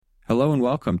Hello and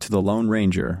welcome to The Lone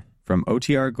Ranger from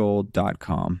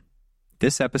OTRGold.com.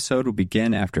 This episode will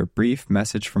begin after a brief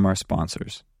message from our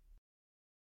sponsors.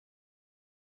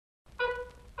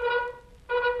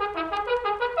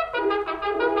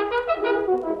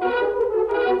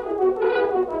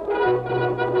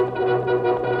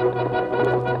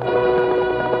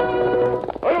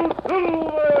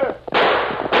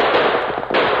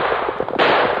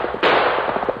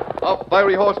 A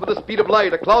fiery horse with the speed of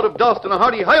light, a cloud of dust, and a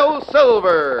hearty hi-yo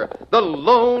silver, the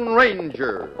Lone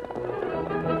Ranger.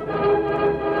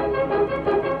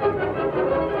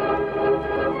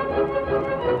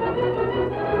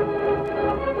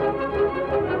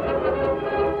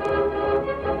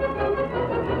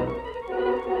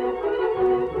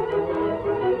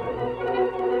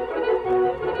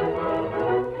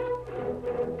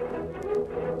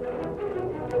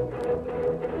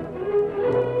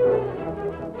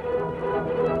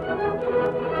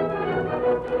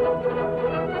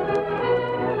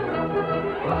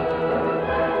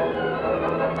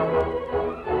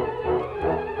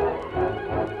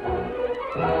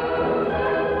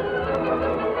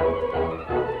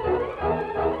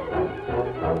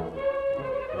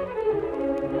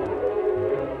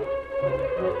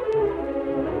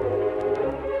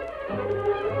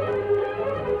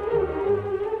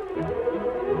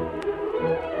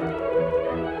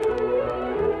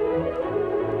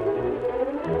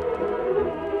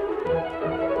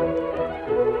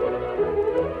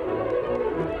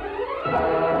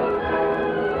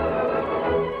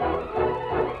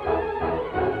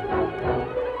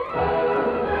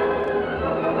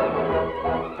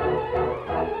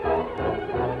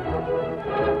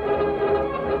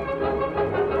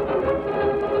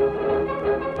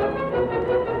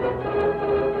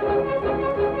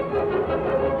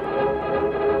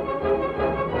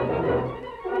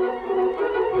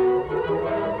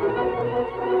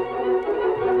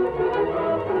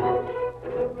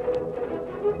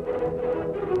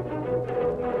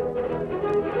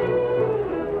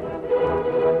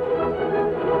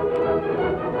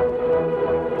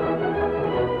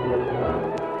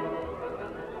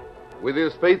 With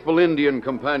his faithful Indian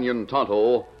companion,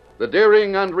 Tonto, the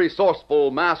daring and resourceful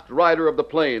masked rider of the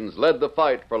plains led the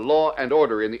fight for law and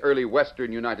order in the early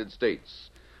western United States.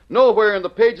 Nowhere in the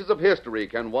pages of history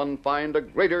can one find a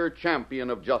greater champion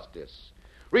of justice.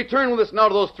 Return with us now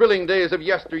to those thrilling days of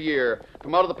yesteryear.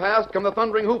 From out of the past come the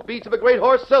thundering hoofbeats of a great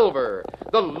horse, Silver.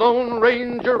 The Lone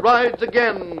Ranger rides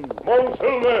again. Come on,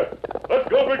 Silver. Let's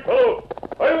go, big fellow.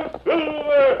 I'm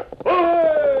Silver.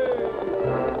 Away!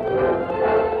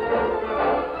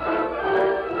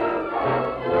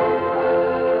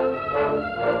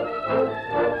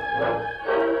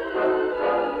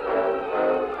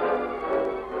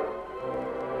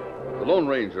 The Lone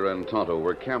Ranger and Tonto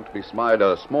were camped beside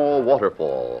a small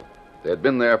waterfall. They had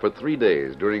been there for 3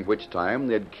 days, during which time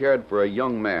they had cared for a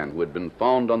young man who had been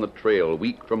found on the trail,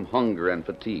 weak from hunger and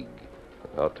fatigue.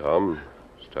 Now, Tom,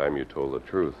 it's time you told the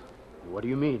truth. What do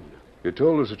you mean? You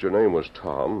told us that your name was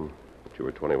Tom, but you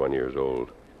were 21 years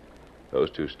old. Those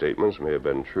two statements may have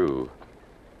been true.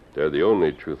 They're the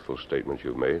only truthful statements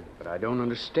you've made. But I don't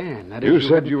understand. That You is,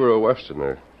 said you were a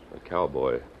Westerner, a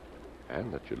cowboy,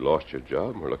 and that you'd lost your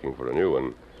job and were looking for a new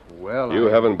one. Well, You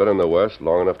haven't been in the West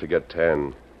long enough to get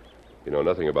tan. You know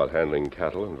nothing about handling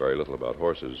cattle and very little about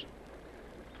horses.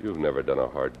 You've never done a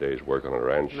hard day's work on a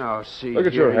ranch. Now, see Look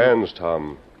at here, your hands,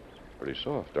 Tom. Pretty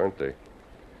soft, aren't they?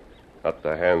 Not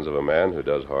the hands of a man who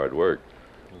does hard work.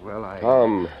 Well,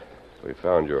 Tom, we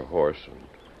found your horse, and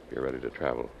you're ready to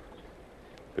travel.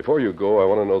 Before you go, I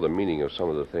want to know the meaning of some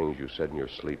of the things you said in your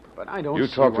sleep. But I don't You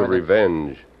see talked why of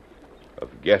revenge, of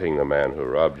getting the man who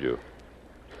robbed you.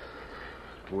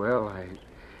 Well,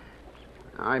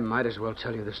 I might as well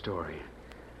tell you the story.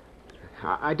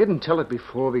 I didn't tell it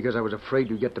before because I was afraid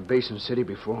you'd get to Basin City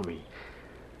before me.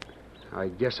 I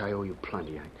guess I owe you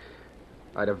plenty.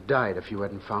 I'd have died if you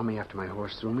hadn't found me after my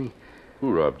horse threw me.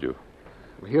 Who robbed you?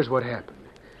 Well, here's what happened.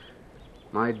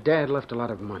 My dad left a lot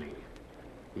of money.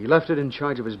 He left it in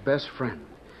charge of his best friend.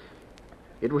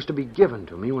 It was to be given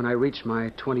to me when I reached my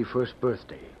 21st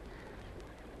birthday.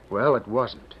 Well, it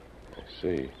wasn't. I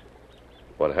see.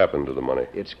 What happened to the money?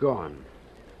 It's gone.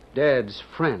 Dad's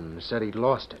friend said he'd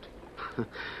lost it.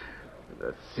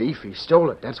 The thief, he stole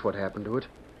it. That's what happened to it.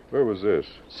 Where was this?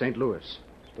 St. Louis.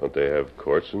 Don't they have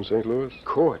courts in St. Louis?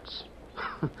 Courts?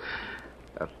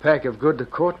 A pack of good the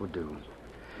court would do.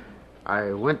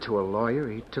 I went to a lawyer.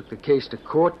 He took the case to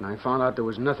court, and I found out there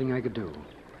was nothing I could do.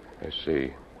 I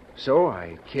see. So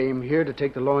I came here to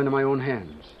take the law into my own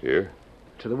hands. Here?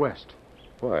 To the west.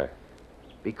 Why?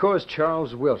 Because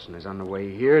Charles Wilson is on the way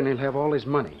here, and he'll have all his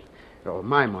money. Or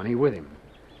my money with him.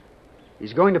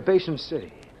 He's going to Basin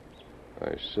City.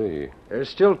 I see. There's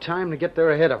still time to get there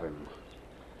ahead of him.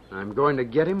 I'm going to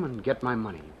get him and get my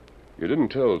money. You didn't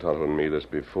tell Tonto and me this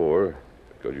before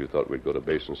because you thought we'd go to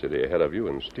Basin City ahead of you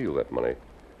and steal that money.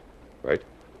 Right?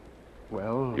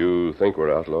 Well... You think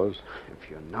we're outlaws? If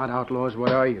you're not outlaws,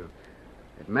 what are you?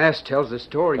 If Mass tells the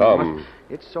story... Tom.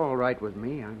 It's all right with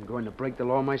me. I'm going to break the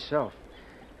law myself.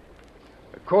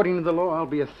 According to the law, I'll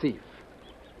be a thief.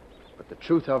 But the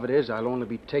truth of it is, I'll only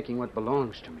be taking what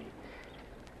belongs to me.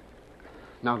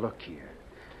 Now, look here.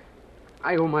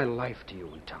 I owe my life to you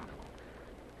and Tonto.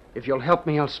 If you'll help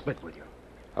me, I'll split with you.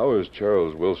 How is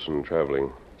Charles Wilson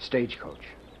traveling? Stagecoach.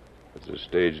 There's a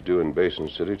stage due in Basin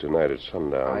City tonight at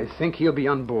sundown. I think he'll be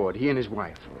on board, he and his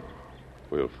wife.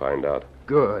 We'll find out.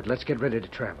 Good. Let's get ready to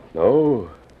travel.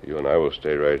 No, you and I will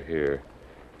stay right here.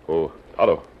 Oh,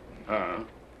 Otto.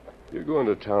 You're going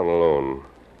to town alone.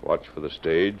 Watch for the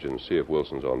stage and see if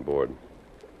Wilson's on board.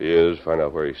 If he is, find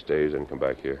out where he stays and come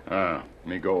back here.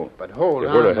 Me go. But hold If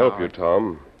on. we're to help now. you,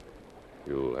 Tom,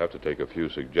 you'll have to take a few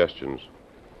suggestions.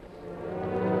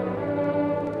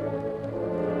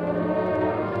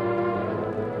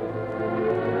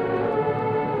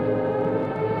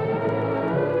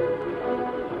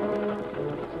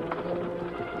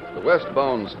 The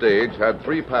westbound stage had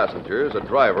 3 passengers, a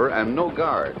driver, and no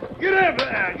guard. Get up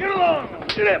there. Get along.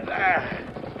 Get up there.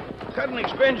 Cutting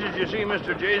expenses, you see,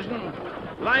 Mr. Jason.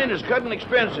 Line is cutting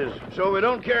expenses, so we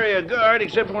don't carry a guard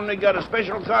except when they got a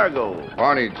special cargo.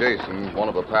 Barney Jason, one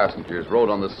of the passengers, rode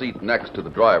on the seat next to the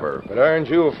driver. But aren't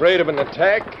you afraid of an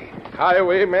attack?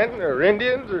 Highwaymen or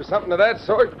Indians or something of that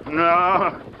sort?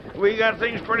 No, we got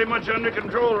things pretty much under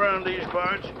control around these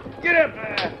parts. Get up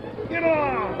there. Get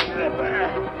on. Get up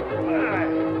there.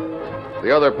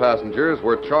 The other passengers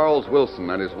were Charles Wilson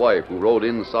and his wife, who rode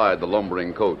inside the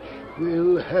lumbering coach.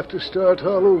 We'll have to start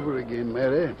all over again,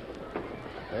 Mary.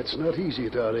 That's not easy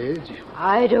at our age.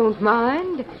 I don't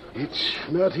mind. It's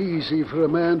not easy for a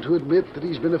man to admit that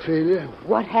he's been a failure.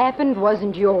 What happened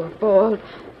wasn't your fault.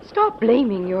 Stop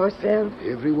blaming yourself.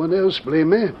 Everyone else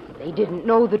blame me. They didn't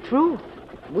know the truth.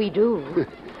 We do.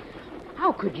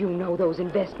 How could you know those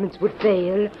investments would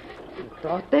fail? You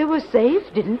thought they were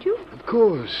safe, didn't you? Of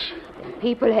course.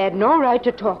 People had no right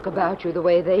to talk about you the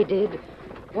way they did.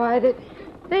 Why,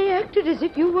 they acted as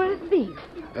if you were a thief.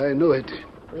 I know it.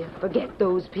 We'll forget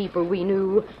those people we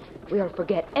knew. We'll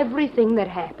forget everything that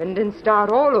happened and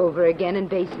start all over again in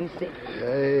Basin City.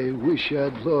 I wish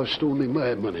I'd lost only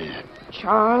my money.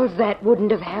 Charles, that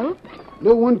wouldn't have helped.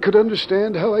 No one could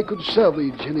understand how I could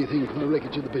salvage anything from the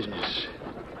wreckage of the business.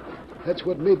 That's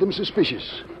what made them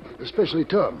suspicious, especially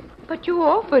Tom. But you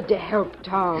offered to help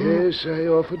Tom. Yes, I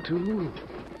offered to.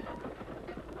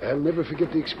 I'll never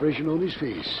forget the expression on his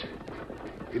face.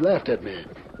 He laughed at me.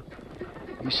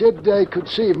 He said I could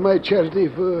save my charity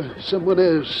for someone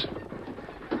else.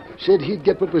 Said he'd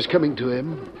get what was coming to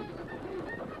him.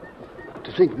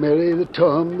 To think, Mary, that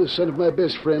Tom, the son of my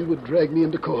best friend, would drag me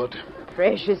into court.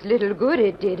 Precious little good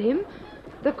it did him.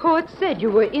 The court said you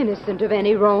were innocent of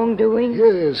any wrongdoing.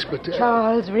 Yes, but...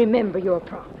 Charles, remember your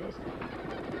promise.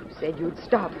 You said you'd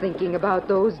stop thinking about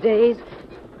those days.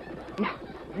 Now,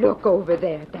 look over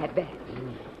there at that valley.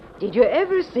 Did you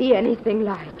ever see anything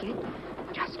like it?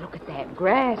 Just look at that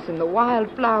grass and the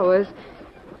wild flowers.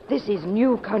 This is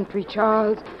new country,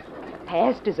 Charles.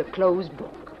 Past is a closed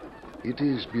book. It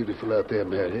is beautiful out there,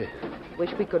 Mary.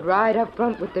 Wish we could ride up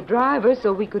front with the driver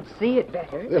so we could see it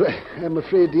better. Well, I'm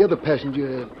afraid the other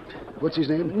passenger... What's his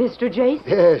name? Mr. Jason?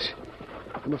 Yes.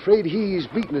 I'm afraid he's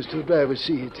beaten us to the driver's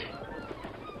seat.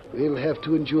 We'll have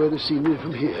to enjoy the scenery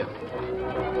from here.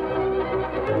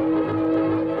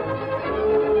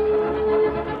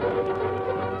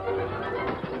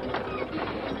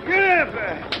 Get up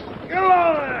there. Get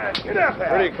along there. Get up there.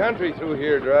 Pretty country through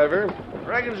here, driver.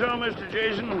 Reckon so, Mr.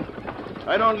 Jason.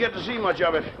 I don't get to see much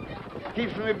of it.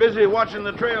 Keeps me busy watching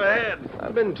the trail ahead.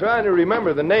 I've been trying to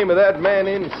remember the name of that man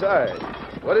inside.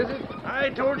 What is it? I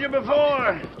told you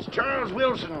before. It's Charles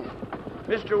Wilson.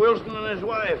 Mr. Wilson and his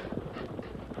wife.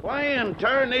 Why in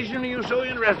tarnation are you so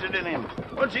interested in him?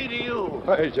 What's he to you?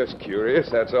 I was just curious,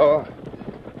 that's all.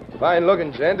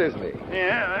 Fine-looking gent, isn't he?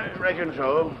 Yeah, I reckon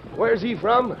so. Where's he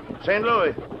from? St.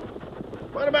 Louis.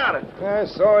 What about it? I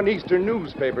saw an Eastern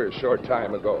newspaper a short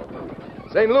time ago.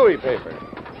 St. Louis paper.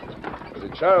 Was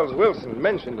it Charles Wilson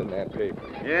mentioned in that paper?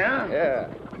 Yeah?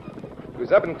 Yeah. He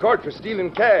was up in court for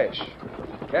stealing cash.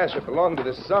 Cash that belonged to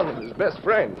the son of his best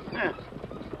friend. Huh.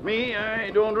 Me,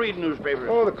 I don't read newspapers.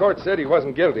 Oh, the court said he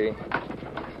wasn't guilty.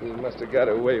 He must have got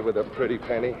away with a pretty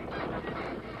penny.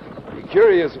 Be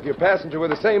curious if your passenger were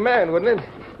the same man, wouldn't it?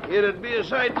 It'd be a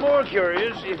sight more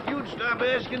curious if you'd stop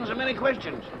asking so many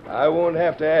questions. I won't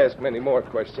have to ask many more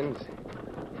questions.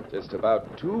 Just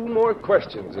about 2 more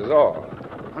questions is all.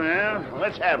 Well,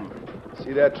 let's have 'em.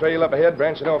 See that trail up ahead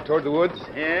branching off toward the woods?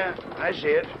 Yeah, I see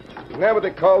it. Isn't that what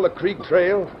they call the creek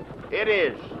trail? It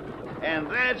is. And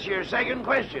that's your second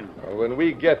question. Well, when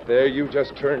we get there, you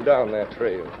just turn down that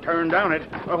trail. Turn down it.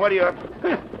 Well, what are you...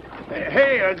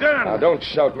 Hey, a gun! Now, don't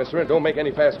shout, mister, and don't make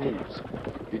any fast moves.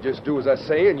 You just do as I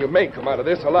say, and you may come out of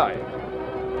this alive.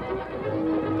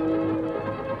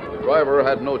 The driver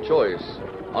had no choice.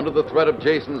 Under the threat of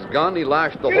Jason's gun, he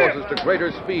lashed the horses to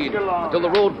greater speed until the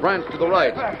road branched to the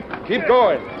right. Keep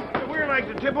going. We're like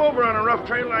to tip over on a rough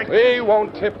trail like We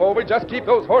won't tip over. Just keep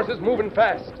those horses moving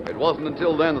fast. It wasn't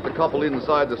until then that the couple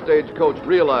inside the stagecoach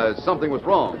realized something was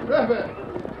wrong.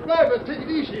 Driver, take it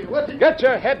easy. Get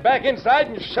your head back inside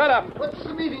and shut up. What's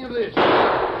the meaning of this?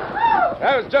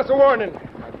 That was just a warning.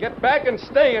 Now get back and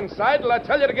stay inside till I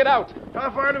tell you to get out. How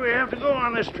far do we have to go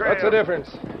on this trail? What's the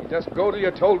difference? You just go till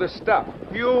you're told to stop.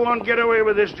 You won't get away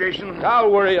with this, Jason.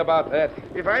 I'll worry about that.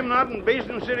 If I'm not in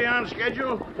Basin City on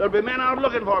schedule, there'll be men out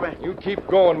looking for me. You keep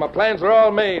going. My plans are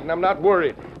all made, and I'm not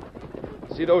worried.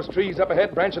 See those trees up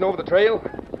ahead branching over the trail?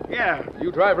 Yeah.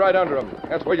 You drive right under them.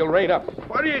 That's where you'll rein up.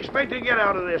 What do you expect to get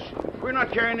out of this? We're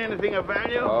not carrying anything of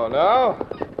value. Oh, no?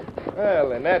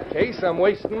 Well, in that case, I'm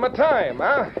wasting my time,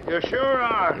 huh? You sure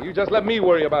are. You just let me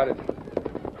worry about it.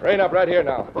 Rein up right here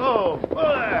now. Oh,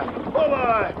 boy.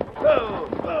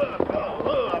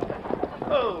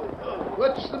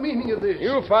 What's the meaning of this?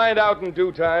 You'll find out in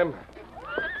due time.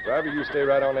 Driver, you stay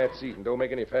right on that seat and don't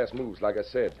make any fast moves, like I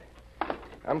said.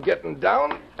 I'm getting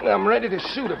down, and I'm ready to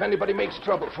shoot if anybody makes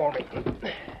trouble for me.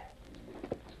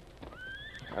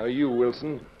 Now, you,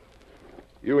 Wilson.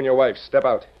 You and your wife, step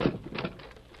out.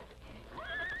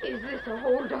 Is this a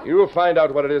holdup? You'll find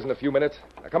out what it is in a few minutes.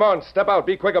 Now, come on, step out.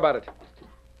 Be quick about it.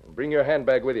 And bring your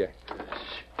handbag with you.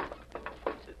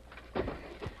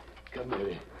 Come,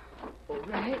 Mary. All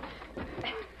right.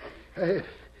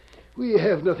 We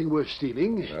have nothing worth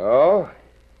stealing. Oh?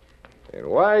 And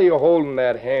why are you holding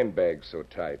that handbag so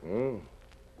tight,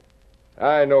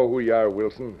 I know who you are,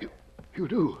 Wilson. You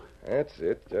do? That's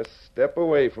it. Just step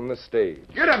away from the stage.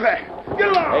 Get up there. Get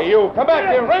along. Hey, you, come back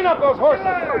here. Rein up those horses.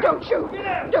 Oh, don't shoot.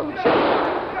 Don't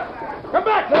shoot. Come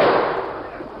back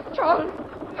here. Charles.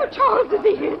 Oh, Charles, is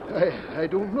he hit? I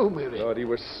don't know, Mary. Thought he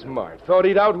was smart. Thought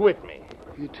he'd outwit me.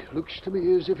 It looks to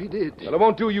me as if he did. Well, it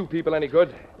won't do you people any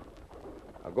good.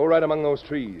 I'll go right among those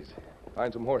trees.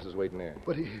 Find some horses waiting there.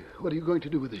 What are you going to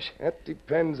do with this? That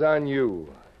depends on you.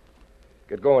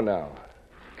 Get going now.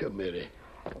 Come, Mary.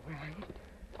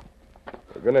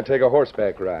 We're going to take a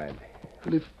horseback ride.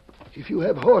 Well, if you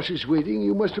have horses waiting,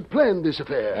 you must have planned this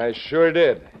affair. I sure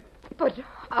did. But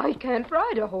I can't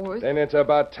ride a horse. Then it's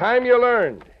about time you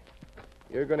learned.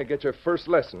 You're going to get your first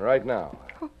lesson right now.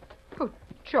 Oh,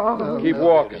 Charles. Keep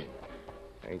walking.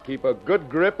 And keep a good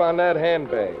grip on that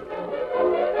handbag.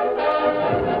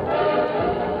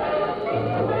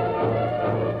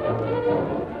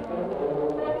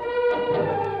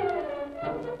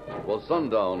 It was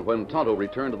sundown when Tonto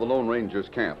returned to the Lone Ranger's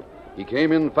camp. He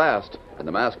came in fast, and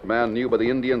the masked man knew by the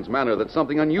Indian's manner that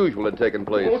something unusual had taken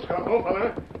place.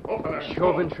 fella.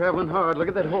 Sure been traveling hard. Look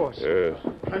at that horse. Yes.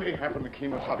 Plenty happened to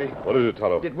Kemosabe. What is it,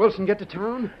 Tonto? Did Wilson get to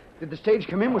town? Did the stage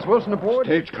come in? Was Wilson aboard?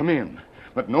 Stage come in,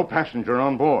 but no passenger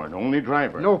on board, only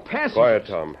driver. No passengers. Quiet,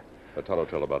 Tom. Let Tonto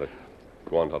tell about it.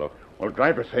 Go on, Tonto. Well,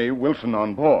 driver say Wilson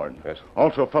on board. Yes.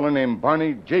 Also a fellow named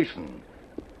Barney Jason.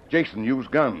 Jason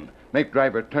used gun. Make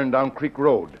driver turn down Creek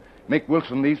Road. Make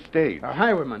Wilson leave stage. A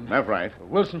highwayman. That's right.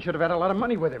 Wilson should have had a lot of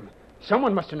money with him.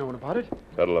 Someone must have known about it.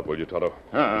 Saddle up, will you, Tonto?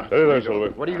 Uh-uh. Stay there,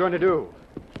 Silver. What are you going to do?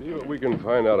 See what we can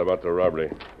find out about the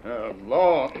robbery.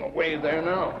 Long way there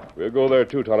now. We'll go there,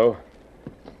 too, Tonto.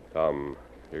 Tom,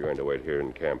 you're going to wait here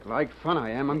in camp. Like fun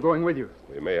I am. I'm going with you.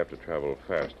 We may have to travel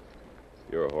fast.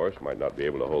 Your horse might not be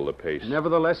able to hold the pace.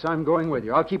 Nevertheless, I'm going with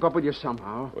you. I'll keep up with you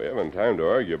somehow. We haven't time to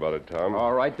argue about it, Tom.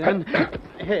 All right, then.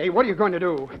 Hey, what are you going to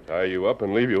do? Tie you up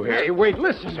and leave you here. Hey, wait,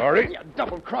 listen. Sorry? You're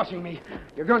double-crossing me.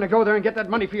 You're going to go there and get that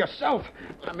money for yourself.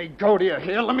 Let me go, do you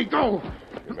hear? Let me go.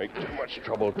 You make too much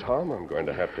trouble, Tom. I'm going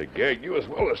to have to gag you as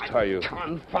well as tie you.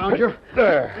 Confound you.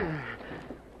 There.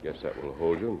 Guess that will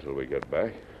hold you until we get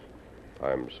back.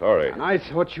 I'm sorry. I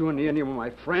thought you and the Indian were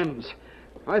my friends.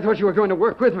 I thought you were going to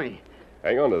work with me.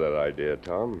 Hang on to that idea,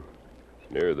 Tom. It's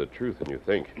nearer the truth than you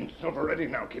think. Silver ready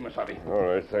now, Kemosabe. All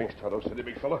right, thanks, Tonto City,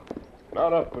 big fella.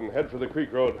 Mount up and head for the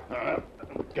creek road.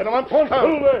 Get him on full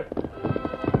time. Silver!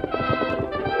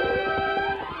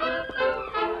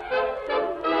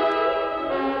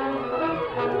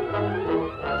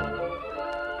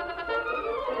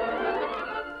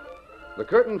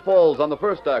 curtain falls on the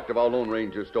first act of our Lone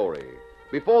Ranger story.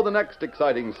 Before the next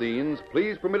exciting scenes,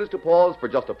 please permit us to pause for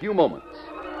just a few moments.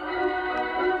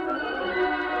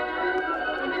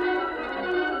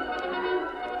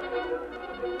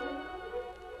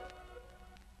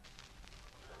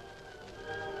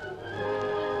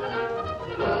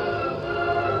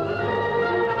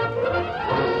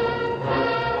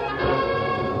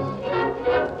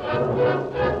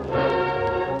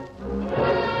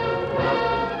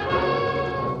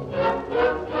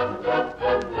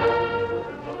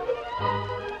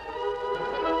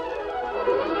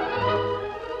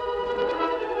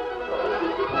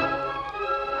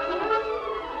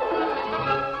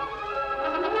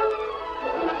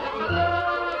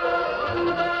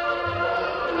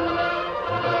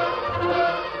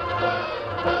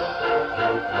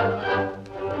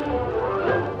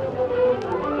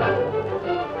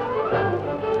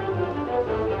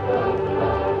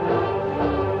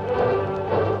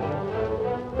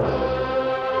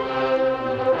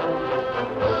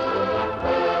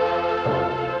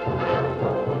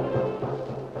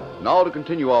 Now to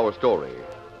continue our story.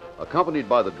 Accompanied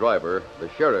by the driver, the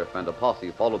sheriff and a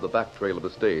posse followed the back trail of the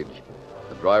stage.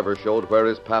 The driver showed where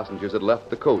his passengers had left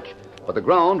the coach, but the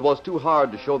ground was too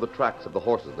hard to show the tracks of the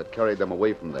horses that carried them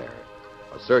away from there.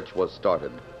 A search was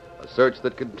started, a search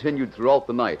that continued throughout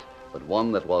the night, but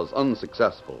one that was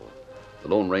unsuccessful. The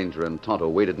Lone Ranger and Tonto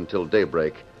waited until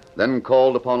daybreak, then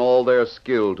called upon all their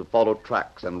skill to follow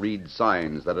tracks and read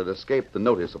signs that had escaped the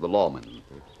notice of the lawmen.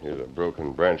 Here's a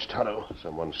broken branch, Tonto.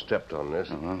 Someone stepped on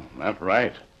this. That's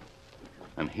right.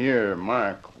 And here,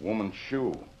 mark, woman's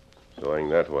shoe. Going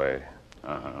that way.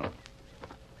 Uh-huh.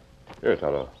 Here,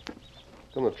 Tonto.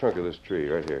 It's on the trunk of this tree,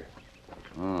 right here.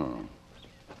 Oh.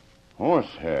 Horse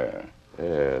hair.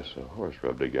 Yes, a horse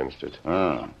rubbed against it.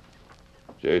 Ah.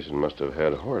 Jason must have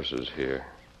had horses here.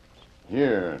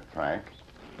 Here, track.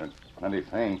 There's plenty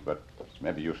faint, but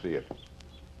maybe you see it.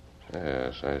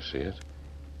 Yes, I see it.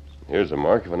 Here's the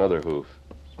mark of another hoof.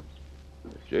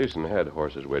 If Jason had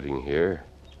horses waiting here,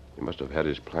 he must have had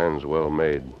his plans well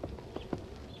made.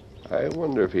 I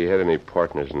wonder if he had any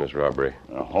partners in this robbery.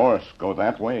 A horse go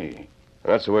that way.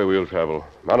 That's the way we'll travel.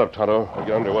 Mount up, Tonto. We'll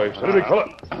get underway. Steady, color.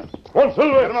 One,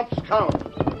 Silver. Get him up, Scout.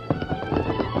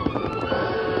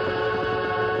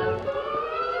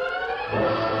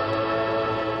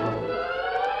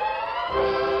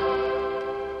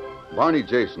 Barney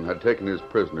Jason had taken his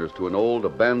prisoners to an old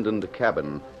abandoned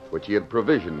cabin which he had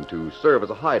provisioned to serve as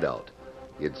a hideout.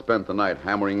 He had spent the night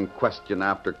hammering question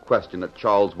after question at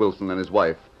Charles Wilson and his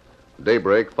wife.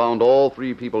 Daybreak found all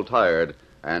three people tired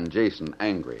and Jason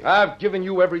angry. I've given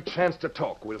you every chance to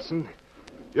talk, Wilson.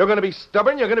 You're going to be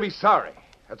stubborn, you're going to be sorry.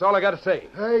 That's all I got to say.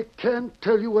 I can't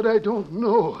tell you what I don't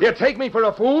know. You take me for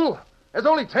a fool? There's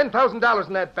only $10,000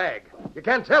 in that bag. You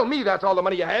can't tell me that's all the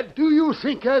money you had. Do you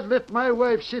think I'd let my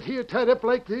wife sit here tied up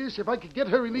like this if I could get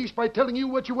her released by telling you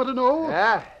what you want to know?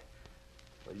 Ah?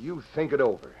 Well, you think it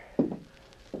over.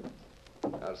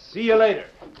 I'll see you later.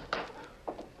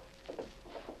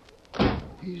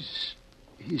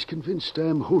 He's convinced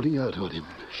I'm holding out on him.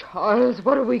 Charles,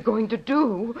 what are we going to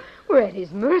do? We're at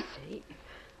his mercy.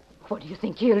 What do you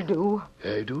think he'll do?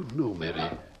 I don't know, Mary.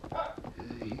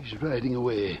 He's riding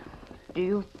away. Do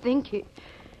you think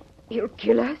he'll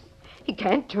kill us? He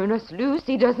can't turn us loose.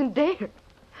 He doesn't dare.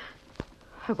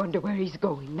 I wonder where he's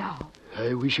going now.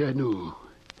 I wish I knew.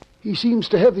 He seems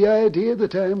to have the idea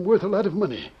that I'm worth a lot of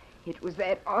money. It was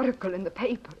that article in the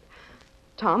paper.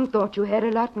 Tom thought you had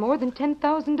a lot more than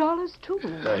 $10,000, too.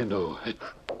 I know.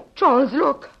 Charles,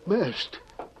 look. Masked.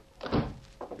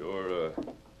 You're,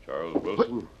 Charles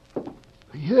Wilson?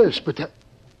 Yes, but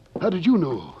how did you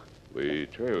know? We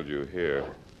trailed you here.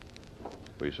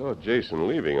 We saw Jason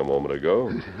leaving a moment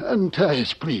ago. Untie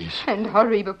us, please. And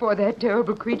hurry before that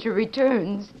terrible creature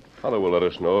returns. Father will let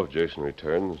us know if Jason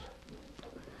returns.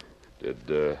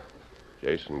 Did,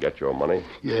 Jason get your money?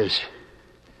 Yes.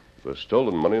 It was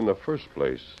stolen money in the first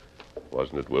place,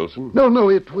 wasn't it, Wilson? No,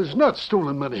 it was not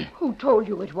stolen money. Who told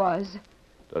you it was?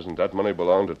 Doesn't that money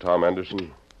belong to Tom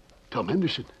Anderson? Tom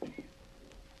Anderson?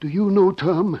 Do you know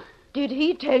Tom? Did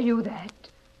he tell you that?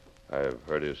 I've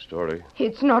heard his story.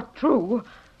 It's not true.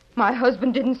 My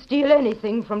husband didn't steal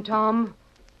anything from Tom.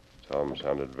 Tom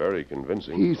sounded very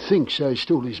convincing. He thinks I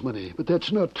stole his money, but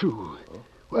that's not true. Oh?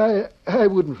 Why, I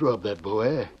wouldn't rob that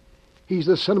boy. He's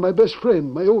the son of my best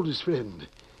friend, my oldest friend.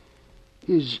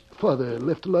 His father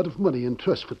left a lot of money in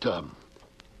trust for Tom.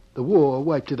 The war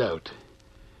wiped it out.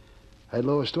 I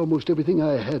lost almost everything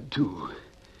I had, too.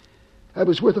 I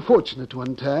was worth a fortune at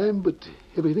one time, but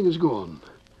everything is gone.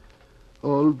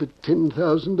 All but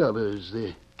 $10,000,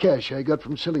 the cash I got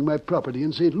from selling my property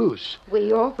in St. Louis.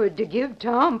 We offered to give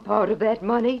Tom part of that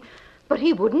money, but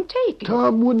he wouldn't take it.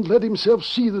 Tom wouldn't let himself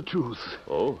see the truth.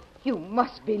 Oh? You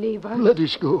must believe us. Let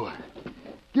us go.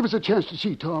 Give us a chance to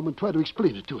see Tom and try to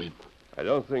explain it to him. I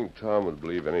don't think Tom would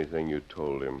believe anything you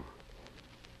told him.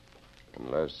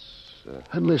 Unless...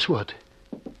 Unless what?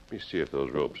 Let me see if those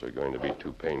ropes are going to be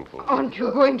too painful. Aren't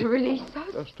you going to release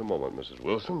us? Just a moment, Mrs.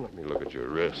 Wilson. Let me look at your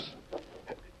wrists.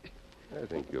 I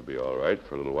think you'll be all right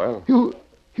for a little while. You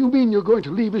mean you're going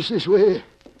to leave us this way?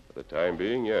 For the time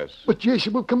being, yes. But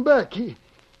Jason will come back. He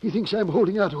thinks I'm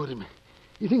holding out on him.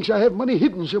 He thinks I have money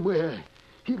hidden somewhere.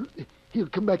 He'll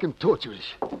come back and torture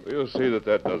us. We'll see that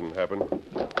doesn't happen.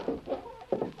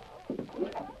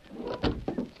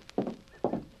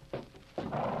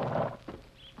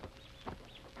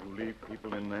 You leave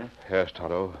people in there? Yes,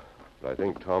 Tonto. But I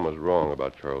think Tom was wrong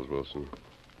about Charles Wilson.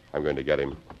 I'm going to get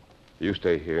him. You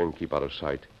stay here and keep out of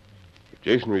sight. If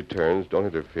Jason returns, don't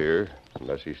interfere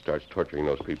unless he starts torturing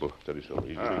those people. Steady, son.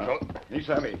 Easy,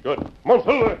 Sammy. Good. Come on,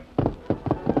 Silver.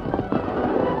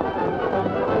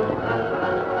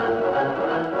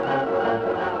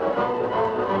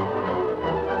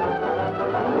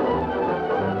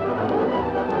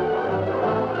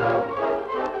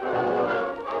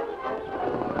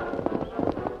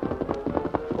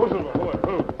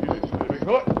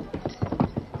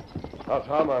 Now,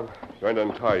 Tom, I'm going to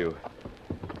untie you.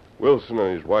 Wilson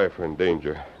and his wife are in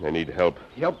danger. They need help.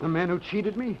 Help the man who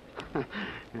cheated me?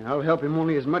 I'll help him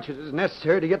only as much as is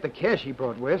necessary to get the cash he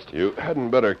brought west. You hadn't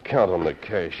better count on the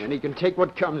cash. And he can take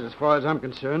what comes as far as I'm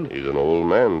concerned. He's an old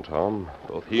man, Tom.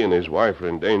 Both he and his wife are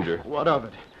in danger. What of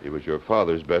it? He was your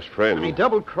father's best friend. He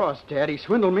double-crossed, Dad. He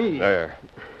swindled me. There.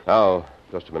 Now,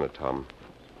 just a minute, Tom.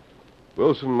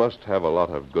 Wilson must have a lot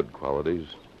of good qualities.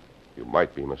 You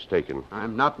might be mistaken.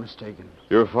 I'm not mistaken.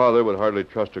 Your father would hardly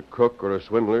trust a crook or a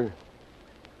swindler.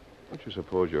 Don't you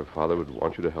suppose your father would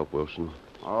want you to help Wilson?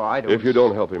 Oh, I don't... If you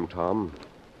don't help him, Tom,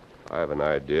 I have an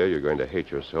idea you're going to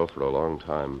hate yourself for a long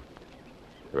time.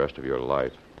 The rest of your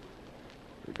life.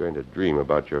 You're going to dream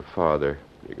about your father.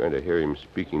 You're going to hear him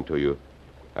speaking to you,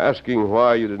 asking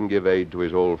why you didn't give aid to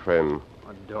his old friend.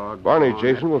 A dog. Barney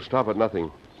Jason will stop at nothing.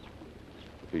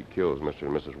 If he kills Mr.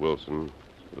 and Mrs. Wilson,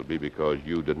 it'll be because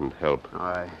you didn't help.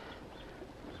 I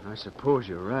suppose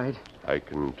you're right. I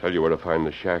can tell you where to find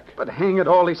the shack. But hang it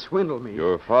all, he swindled me.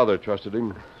 Your father trusted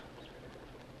him.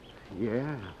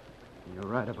 Yeah, you're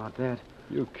right about that.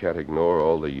 You can't ignore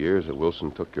all the years that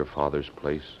Wilson took your father's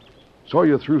place. Saw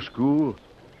you through school.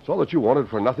 Saw that you wanted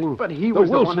for nothing. But he was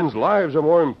the Wilsons' lives are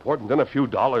more important than a few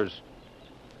dollars.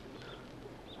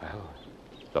 Well,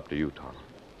 it's up to you, Tom.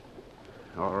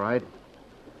 All right.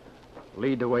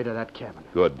 Lead the way to that cabin.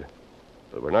 Good.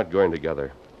 But we're not going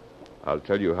together. I'll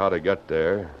tell you how to get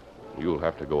there. You'll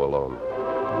have to go alone.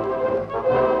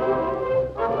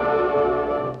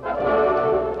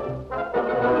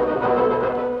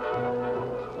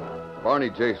 Barney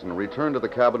Jason returned to the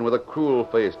cabin with a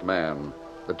cruel-faced man.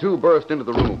 The two burst into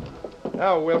the room.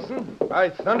 Now, Wilson, by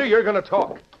thunder, you're going to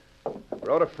talk. I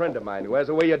brought a friend of mine who has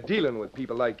a way of dealing with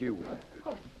people like you.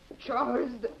 Oh, Charles,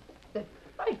 that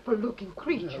frightful-looking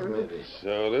creature.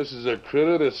 So this is a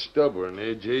critter that's stubborn,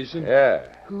 eh, Jason? Yeah.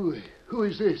 Who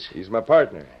is this? He's my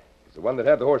partner. He's the one that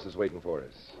had the horses waiting for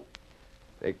us.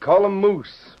 They call him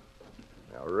Moose.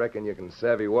 I reckon you can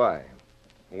savvy why.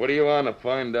 What do you want to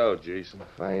find out, Jason?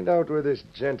 Find out where this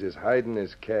gent is hiding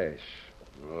his cash.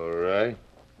 All right.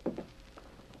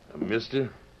 Mister,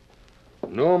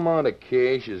 no amount of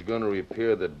cash is going to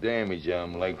repair the damage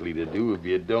I'm likely to do if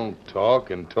you don't talk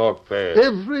and talk fast.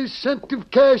 Every cent of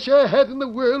cash I had in the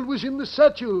world was in the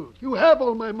satchel. You have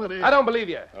all my money. I don't believe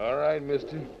you. All right,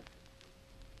 mister.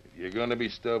 If you're going to be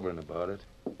stubborn about it,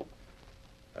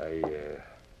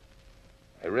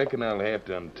 I reckon I'll have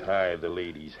to untie the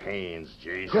lady's hands,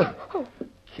 Jason.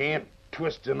 Can't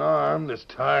twist an arm that's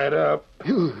tied up.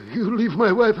 You leave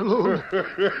my wife alone.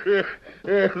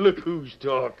 Look who's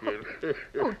talking.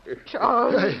 Oh,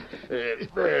 Charles.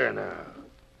 There now.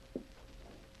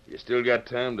 You still got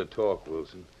time to talk,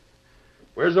 Wilson.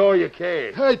 Where's all your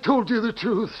cash? I told you the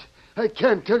truth. I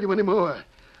can't tell you any more.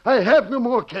 I have no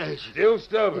more cash. Still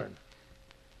stubborn.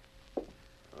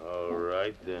 All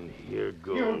right, then here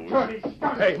goes. You dirty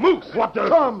skunk. Hey, Moose! What the...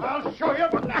 Come. I'll show you.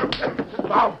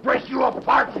 I'll break you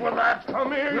apart for that.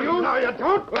 Come here, you. No, you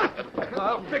don't.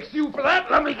 I'll fix you for that.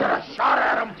 Let me get a shot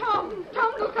at him. Tom,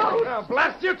 look out. Now,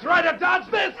 blast you, try to dodge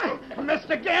this. Missed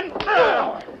again.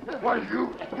 Why,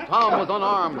 Tom was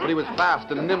unarmed, but he was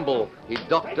fast and nimble. He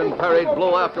ducked and parried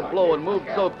blow after blow and moved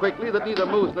so quickly that neither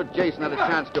Moose nor Jason had a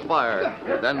chance to fire.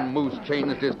 Then Moose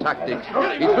changed his tactics.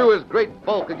 He threw his great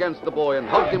bulk against the boy and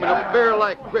hugged him in a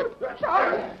bear-like grip.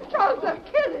 Charles, they'll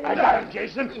kill him. I got him,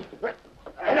 Jason.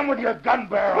 Hit him with your gun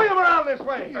barrel. Swing him around this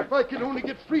way. If I could only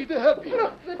get free to help you.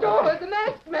 Look, the door, the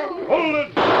masked man. Hold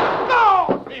it!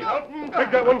 No! Me help him.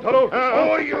 Take that one, Tonto. Who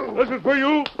are you? This is for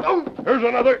you. Here's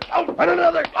another. And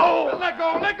another. Oh! Let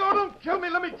go. Don't kill me.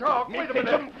 Let me talk. Wait a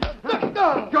minute.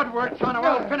 Good work, Tonto.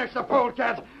 I'll finish the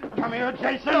polecat. Come here,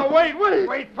 Jason. No, wait.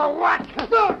 Wait for what?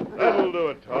 That'll do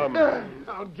it, Tom.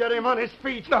 I'll get him on his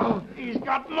feet. No. He's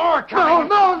got more coming.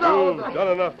 No. You've done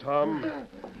enough, Tom.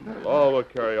 The law will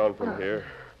carry on from here.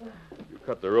 You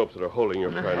cut the ropes that are holding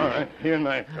your friend. All right. Here,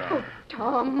 knife,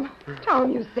 Tom.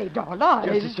 Tom, you saved our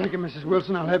lives. Just a second, Mrs.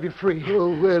 Wilson. I'll have you free.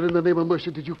 Oh, where in the name of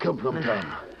mercy did you come from,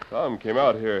 Tom? Tom came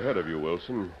out here ahead of you,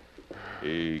 Wilson.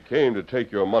 He came to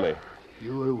take your money.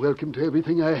 You are welcome to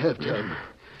everything I have, Tom.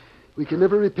 We can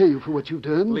never repay you for what you've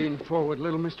done. Lean forward,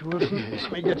 little Mr. Wilson.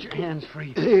 Let me get your hands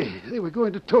free. They were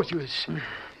going to torture us.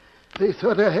 They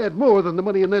thought I had more than the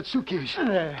money in that suitcase.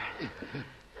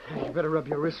 You better rub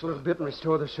your wrists a little bit and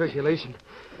restore the circulation.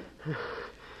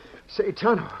 Say,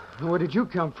 Tonto, where did you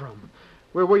come from?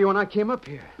 Where were you when I came up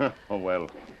here? Oh, well,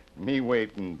 me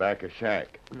waiting back a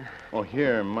shack. Oh,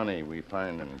 here, money we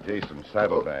find in Jason's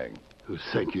saddlebag. Oh,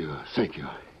 thank you.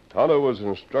 Tonto was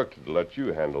instructed to let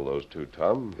you handle those two,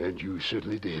 Tom. And you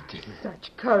certainly did.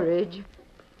 Such courage.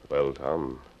 Well,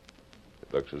 Tom,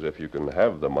 it looks as if you can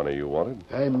have the money you wanted.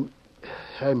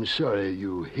 I'm sorry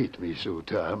you hate me so,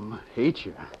 Tom. Hate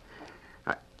you?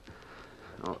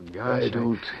 Oh, gosh.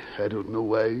 I don't know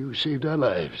why you saved our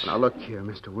lives. Now, look here,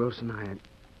 Mr. Wilson.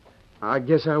 I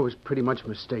guess I was pretty much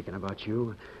mistaken about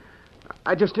you.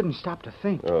 I just didn't stop to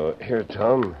think. Here,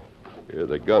 Tom. Here are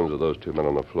the guns of those two men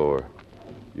on the floor.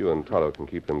 You and Tonto can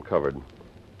keep them covered.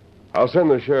 I'll send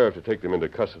the sheriff to take them into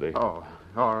custody. Oh,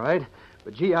 all right.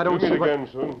 But, gee, I don't We'll see meet what... again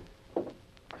soon.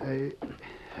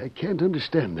 I can't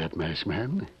understand that, masked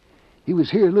man. He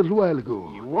was here a little while ago.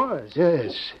 He was?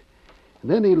 Yes. And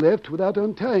then he left without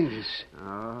untying us.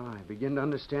 Oh, I begin to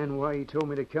understand why he told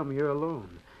me to come here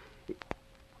alone.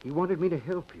 He wanted me to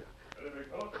help you.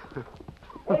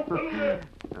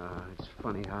 It's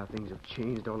funny how things have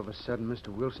changed all of a sudden, Mr.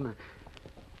 Wilson.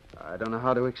 I don't know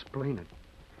how to explain it.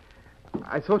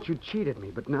 I thought you cheated me,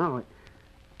 but now...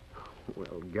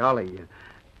 Well, golly,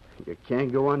 you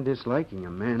can't go on disliking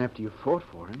a man after you fought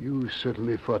for him. You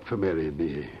certainly fought for marrying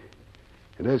me.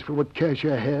 And as for what cash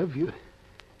I have,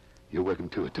 you're welcome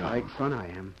to it, Tom. Like fun I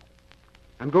am.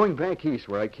 I'm going back east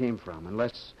where I came from,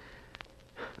 unless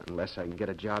I can get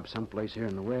a job someplace here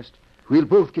in the West. We'll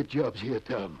both get jobs here,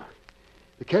 Tom.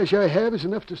 The cash I have is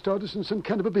enough to start us in some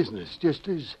kind of a business, just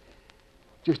as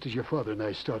your father and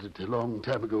I started a long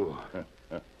time ago.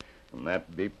 And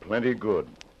that'd be plenty good.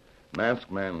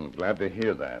 Masked man, glad to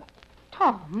hear that.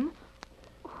 Tom,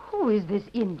 who is this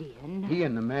Indian? He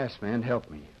and the masked man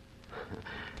helped me.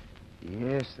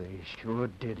 Yes, they sure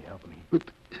did help me.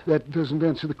 But that doesn't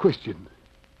answer the question.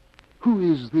 Who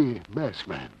is the masked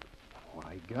man?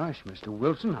 Why, gosh, Mr.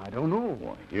 Wilson, I don't know.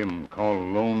 Why, him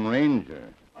called Lone Ranger.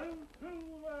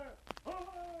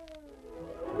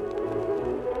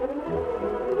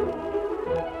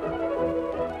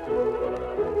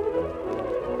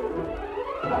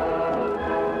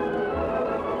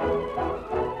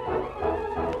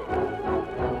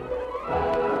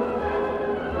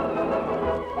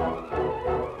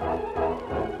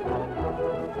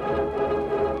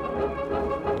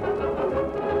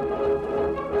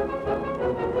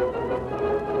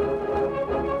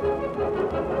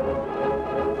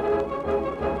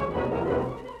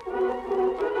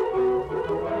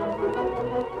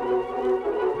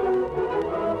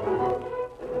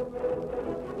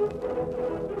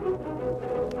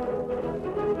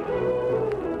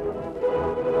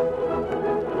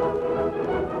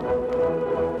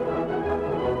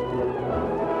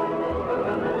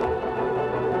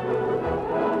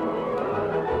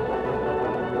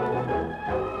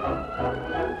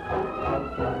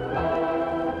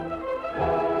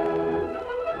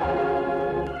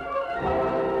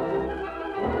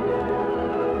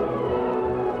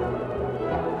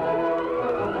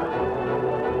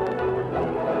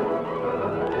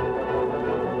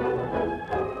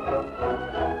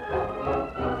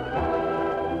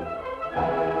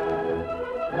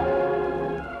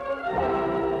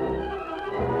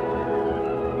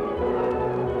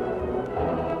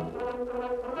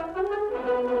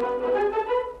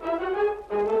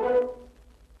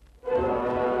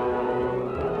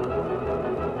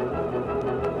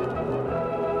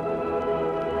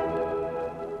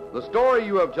 The story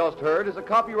you have just heard is a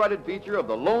copyrighted feature of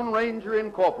the Lone Ranger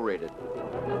Incorporated.